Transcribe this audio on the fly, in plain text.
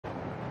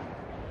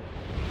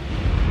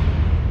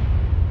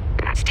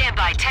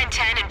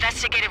1010,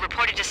 investigated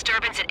reported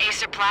disturbance at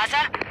Acer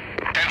Plaza.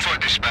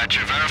 10-4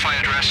 dispatcher, verify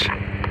address.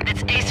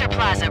 It's Acer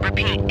Plaza,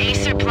 repeat,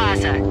 Acer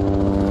Plaza.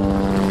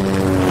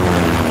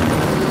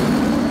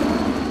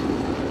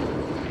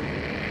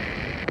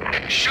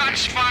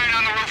 Shots fired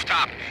on the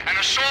rooftop. An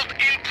assault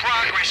in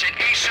progress at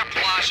Acer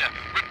Plaza.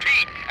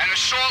 Repeat, an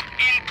assault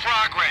in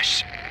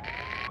progress.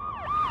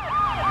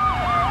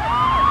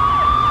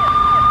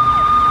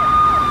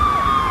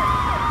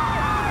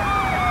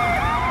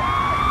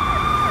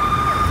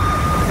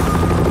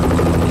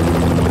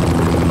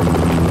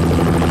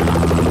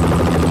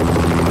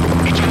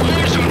 It's a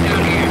war zone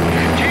down here.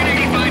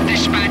 1085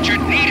 dispatcher,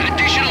 need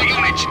additional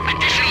units.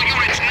 Additional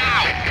units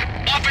now.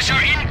 Officer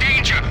in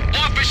danger.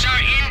 Officer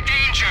in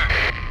danger.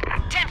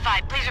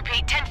 10-5, please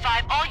repeat.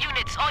 10-5, all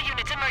units,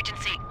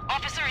 emergency.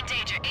 Officer in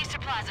danger, Acer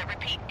Plaza,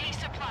 repeat,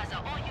 Acer Plaza,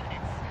 all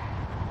units.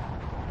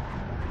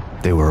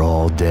 They were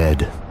all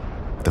dead.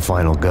 The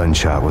final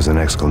gunshot was an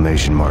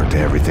exclamation mark to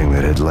everything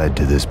that had led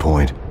to this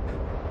point.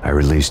 I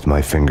released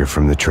my finger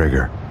from the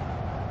trigger,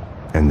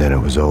 and then it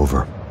was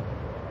over.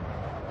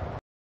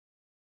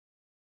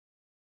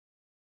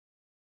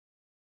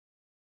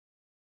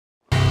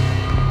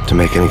 To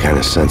make any kind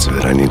of sense of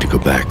it, I need to go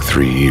back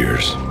 3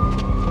 years.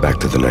 Back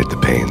to the night the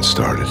Payne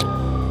started.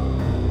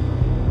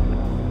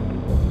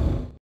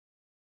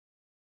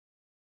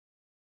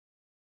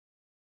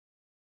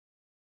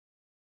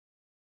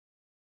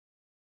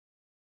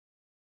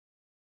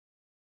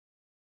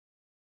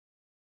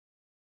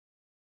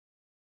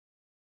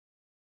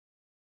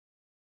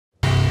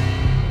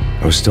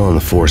 I was still on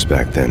the force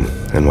back then.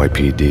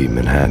 NYPD,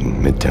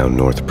 Manhattan, Midtown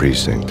North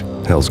Precinct,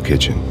 Hell's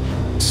Kitchen.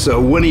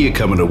 So when are you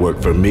coming to work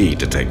for me,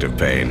 Detective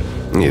Payne?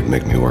 You'd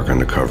make me work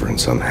undercover in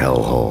some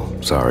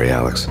hellhole. Sorry,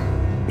 Alex.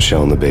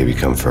 Michelle and the baby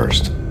come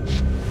first.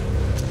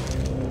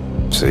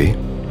 See?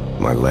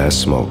 My last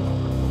smoke.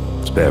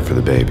 It's bad for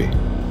the baby.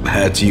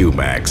 That's you,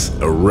 Max.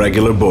 A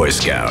regular Boy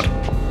Scout.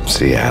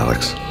 See,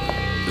 Alex?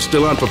 You're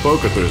still on for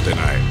poker Thursday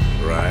night,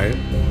 right?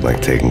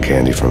 Like taking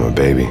candy from a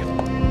baby.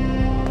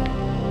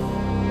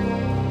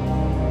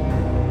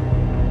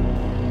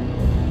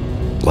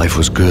 Life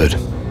was good.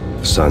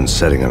 The sun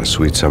setting on a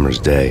sweet summer's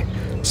day,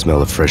 the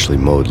smell of freshly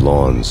mowed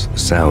lawns, the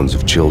sounds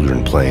of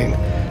children playing,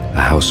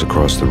 a house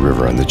across the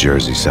river on the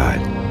Jersey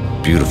side,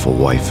 beautiful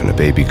wife and a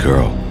baby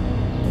girl.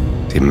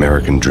 The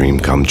American dream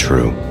come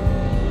true.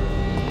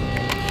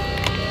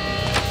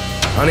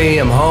 Honey,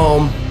 I'm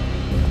home.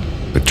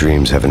 But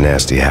dreams have a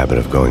nasty habit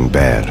of going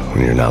bad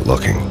when you're not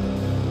looking.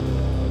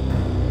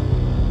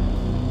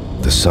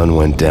 The sun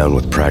went down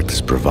with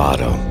practiced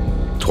bravado.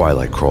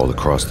 Twilight crawled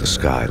across the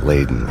sky,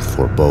 laden with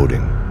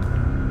foreboding.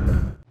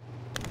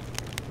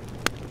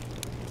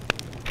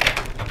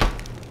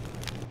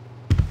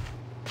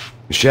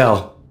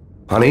 Michelle,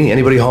 honey,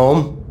 anybody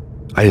home?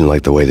 I didn't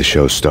like the way the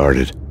show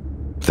started.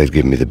 They'd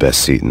given me the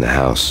best seat in the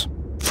house,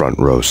 front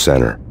row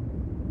center.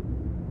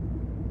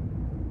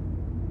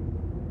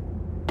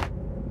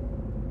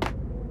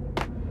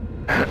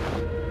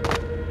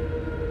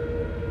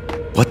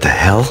 What the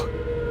hell?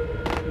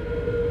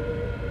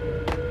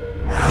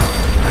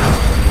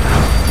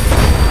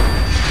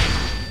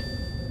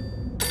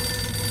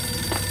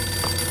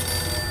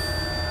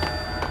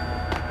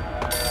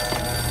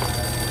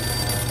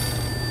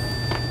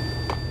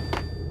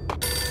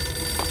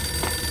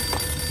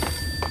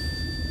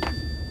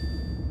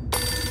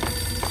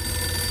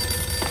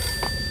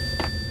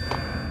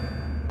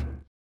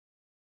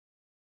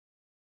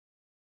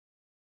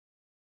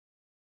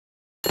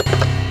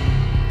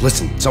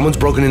 Listen, someone's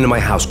broken into my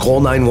house. Call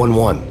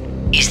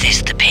 911. Is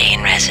this the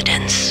Payne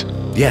residence?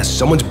 Yes,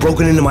 someone's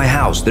broken into my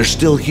house. They're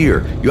still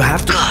here. You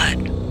have to—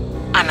 Good.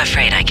 I'm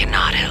afraid I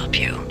cannot help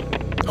you.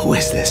 Who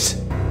is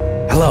this?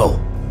 Hello?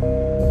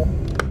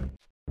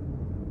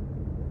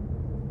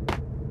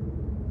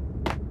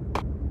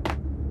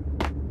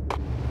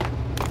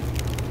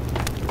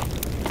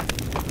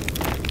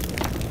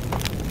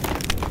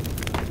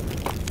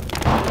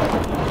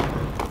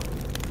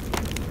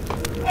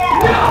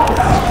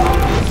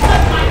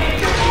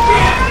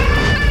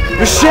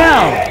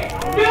 Michelle!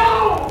 No!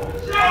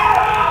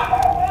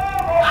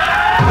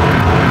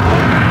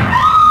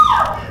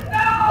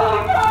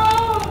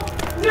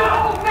 No,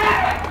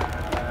 Matt!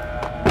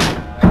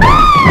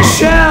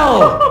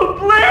 Michelle!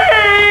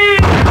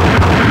 Please!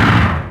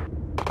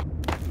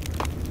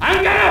 I'm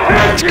gonna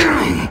hurt you!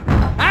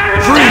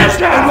 Freeze!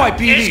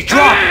 NYPD,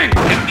 drop!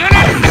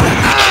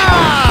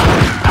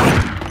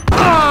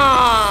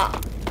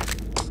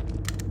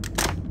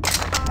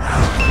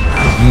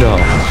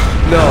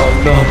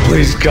 No,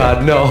 please,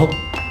 God, no.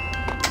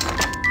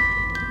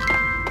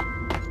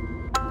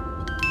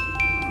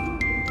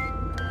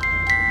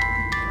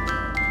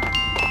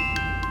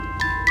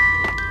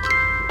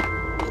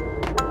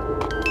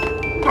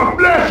 The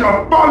flesh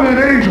of fallen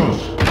angels!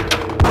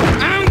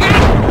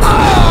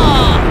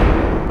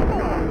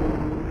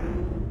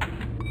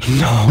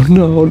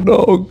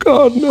 No,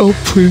 God, no,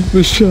 please,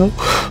 Michelle.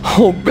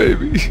 Oh,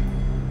 baby.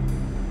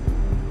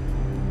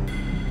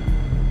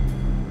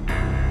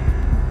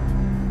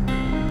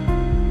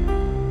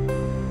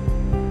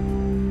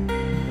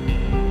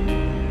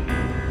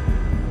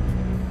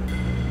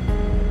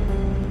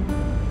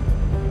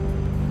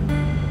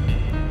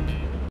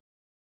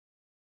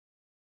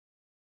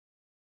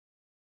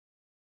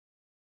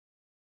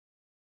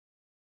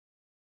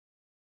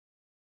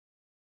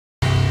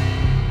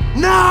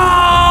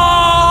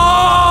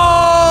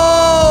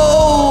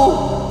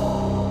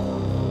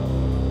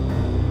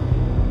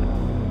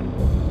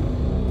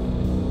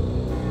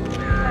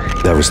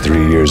 That was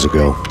 3 years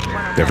ago.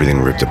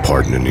 Everything ripped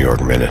apart in a New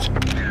York minute.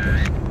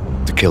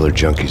 The killer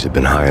junkies had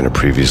been high on a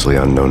previously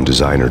unknown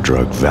designer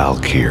drug,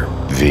 Valkyr,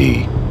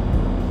 V.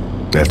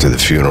 After the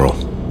funeral,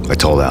 I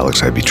told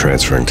Alex I'd be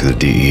transferring to the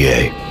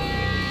DEA.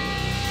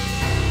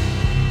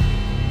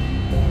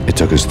 It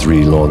took us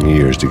 3 long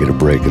years to get a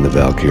break in the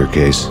Valkyr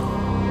case.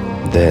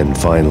 Then,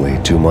 finally,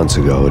 2 months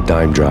ago, a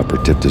dime dropper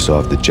tipped us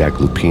off that Jack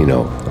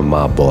Lupino, a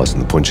mob boss in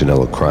the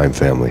Punchinello crime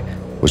family,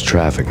 was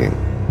trafficking.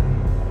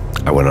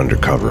 I went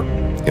undercover,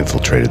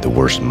 infiltrated the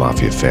worst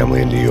mafia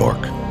family in New York.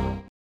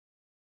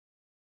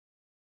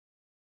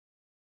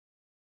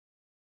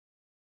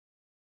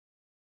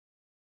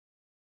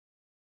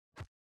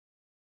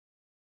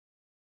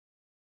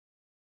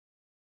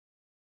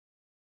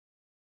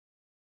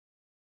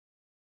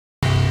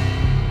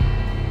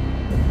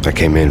 I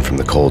came in from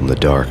the cold and the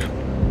dark.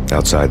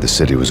 Outside the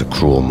city was a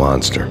cruel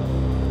monster.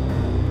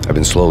 I've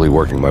been slowly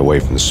working my way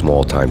from the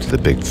small time to the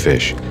big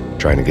fish,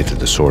 trying to get to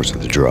the source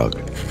of the drug.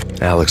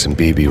 Alex and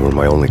BB were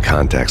my only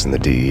contacts in the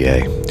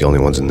DEA, the only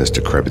ones in this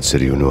decrepit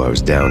city who knew I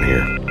was down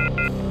here.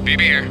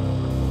 BB here.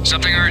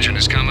 Something urgent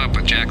has come up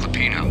with Jack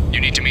Lupino.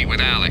 You need to meet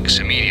with Alex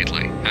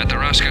immediately at the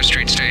Roscoe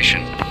Street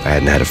station. I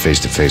hadn't had a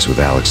face-to-face with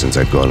Alex since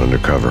I'd gone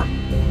undercover.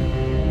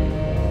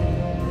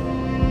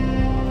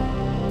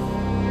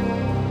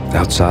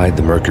 Outside,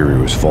 the mercury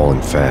was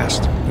falling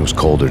fast. It was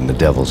colder than the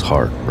devil's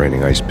heart,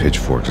 raining ice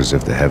pitchforks as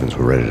if the heavens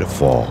were ready to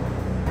fall.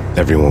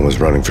 Everyone was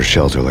running for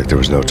shelter like there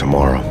was no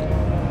tomorrow.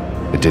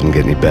 It didn't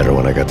get any better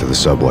when I got to the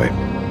subway.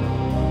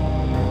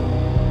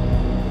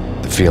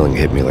 The feeling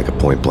hit me like a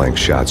point-blank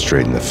shot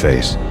straight in the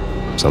face.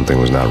 Something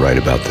was not right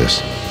about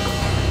this.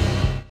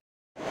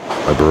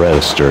 My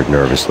Beretta stirred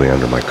nervously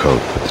under my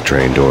coat, but the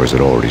train doors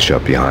had already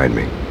shut behind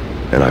me,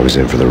 and I was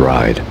in for the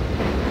ride.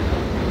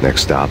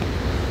 Next stop,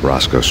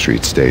 Roscoe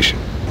Street Station,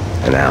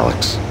 and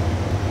Alex.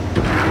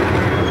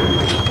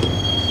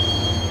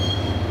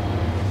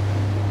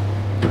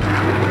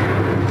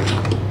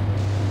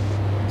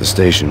 The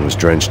station was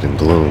drenched in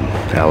gloom.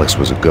 Alex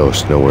was a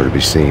ghost, nowhere to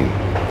be seen.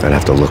 I'd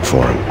have to look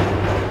for him.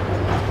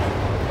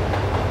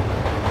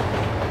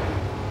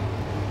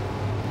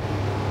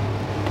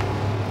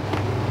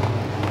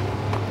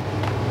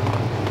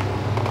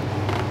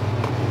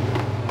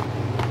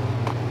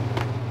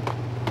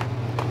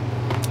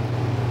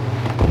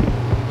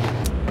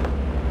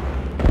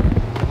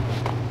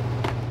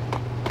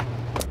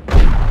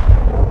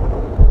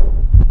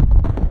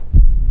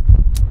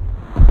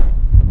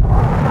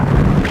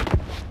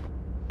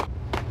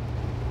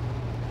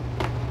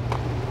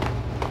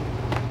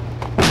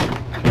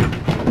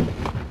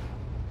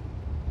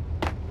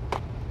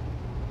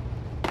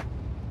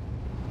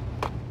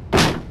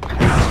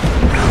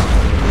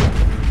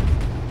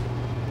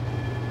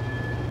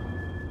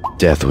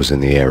 Death was in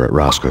the air at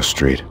Roscoe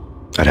Street.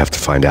 I'd have to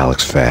find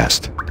Alex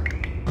fast.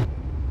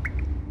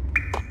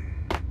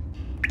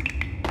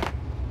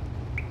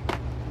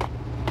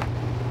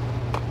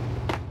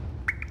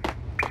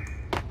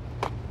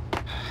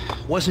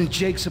 Wasn't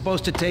Jake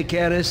supposed to take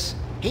care of this?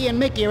 He and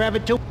Mickey are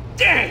having too.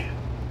 Damn!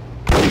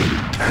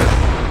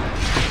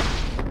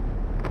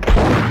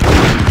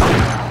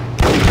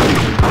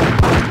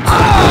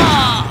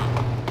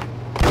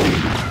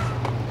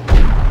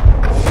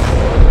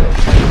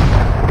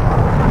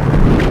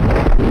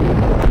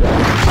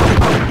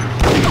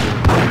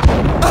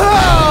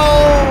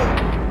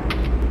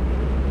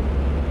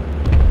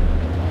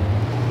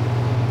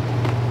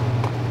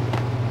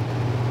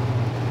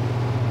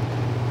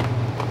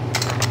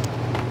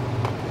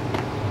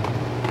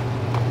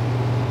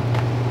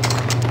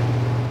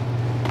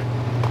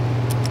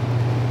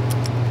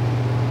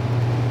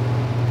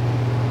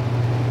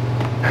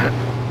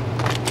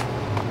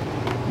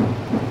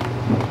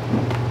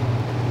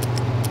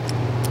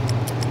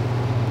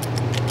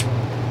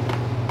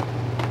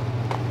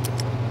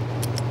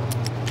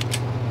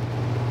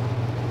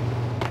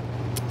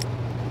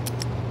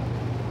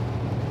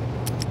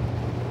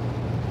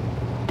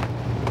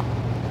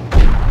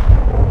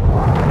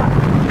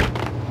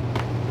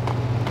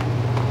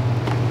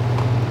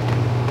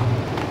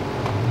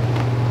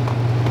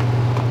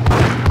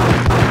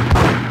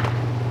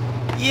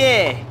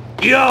 Yeah.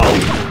 Yo!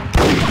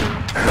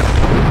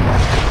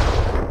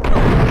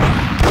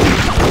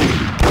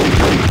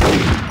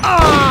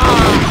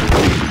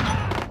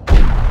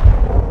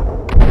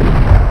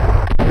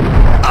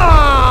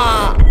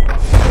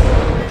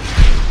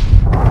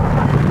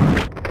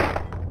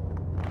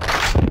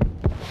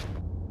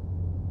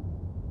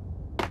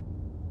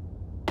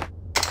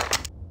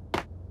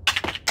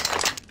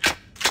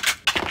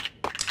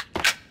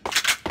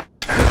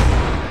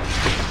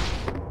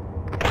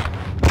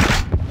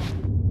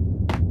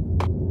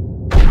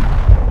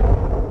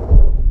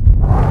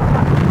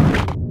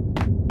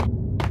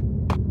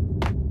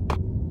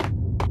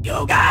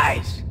 Yo,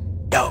 guys.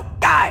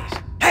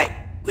 Hey,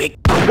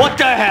 What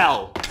the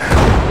hell?